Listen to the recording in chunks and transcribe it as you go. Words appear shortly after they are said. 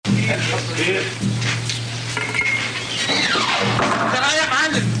ده يا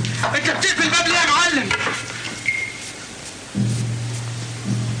معلم، انت بتقفل الباب ليه يا معلم؟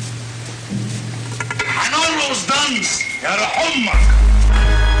 هنرقص دانس يا روح امك.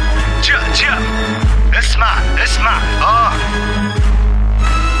 جا اسمع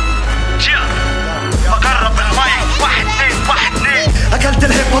جا بقرب المايك. 1 2 اكلت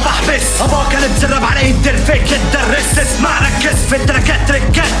الهيب هوب احبس ابا كلب سرب علي يدير فيك يتدرس. اسمع ركز في التركات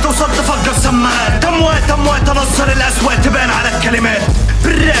ركات توصل تفجر سماعات. اموات انصر الاصوات تبان على الكلمات.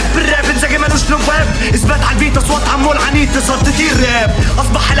 بالراب انزاجي مالوش نواب. اثبات على البيت اصوات عمول عنيد تصير تطير راب.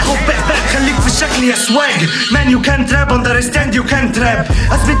 اصبح له بهباب خليك في الشكل يا سواج. مان يو كانت راب اندرستاند يو كانت راب.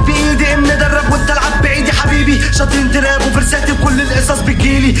 اثبت بايدي اني ادرب وانت العب بعيدي حبيبي. شاطرين تراب وفرساتي وكل القصص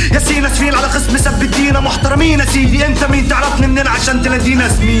بتجيلي. ياسين اسفين على خصم ثبتينا محترمين يا سيدي. انت مين تعرفني منين عشان تنادينا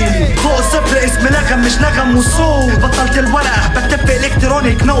زميلي. فوق الصفر اسم لغم مش نغم وصوت. بطلت الورقه بكتب في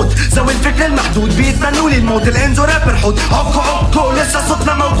الكترونيك نوت. ذوي الفكر المحدود بيتمنوا لي الموت. الانزو رابر حوت عكو لسه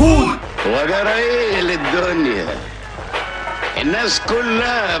صوتنا موجود. وجرى ايه للدنيا؟ الناس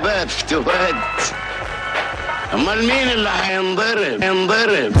كلها بقت فتوات. امال مين اللي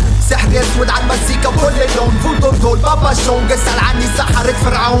هينضرب؟ سحر اسود على المزيكا وكل اللون. فوتو دول بابا شونج. اسأل عني سحرة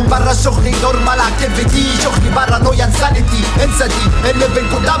فرعون. برا شغلي نورمال اكتيفيتي. شغلي بارانويا انسانيتي. انسى دي اللي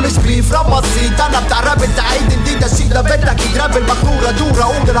بينكم ده مش بيف راب بسيط. انا بتاع راب انت عيد جديد اشيل ده بدك يجرب المخلورة دورة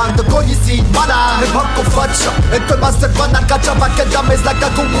اوندراند كويسين. مالا هيب هوب فتشة انتو الماستر بنا الكاتشا باك دامز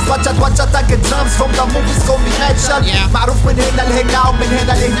لك كوميز. واتشا تاك درامز فروم ذا موفيز كومبينيشن. معروف من هنا لهنا ومن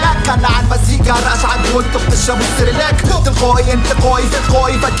هنا لهناك. انا على المزيكا رقص عندي وانتو بتشربوا السريلاك. تلقائي انتقائي في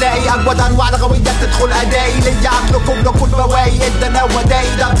القوي فتلاقي اجود انواع الغويات تدخل ادائي. ليا عقلكم لكل بواقي ده انا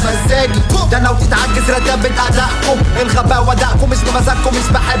وداي ده بمزاجي. ده لو تتعجز رتبة ادائكم. الغباوة دقكم مش بمزاجكم. مش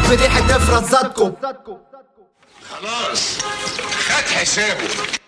بحب ريحة افرازاتكم. خلاص خد حسابه.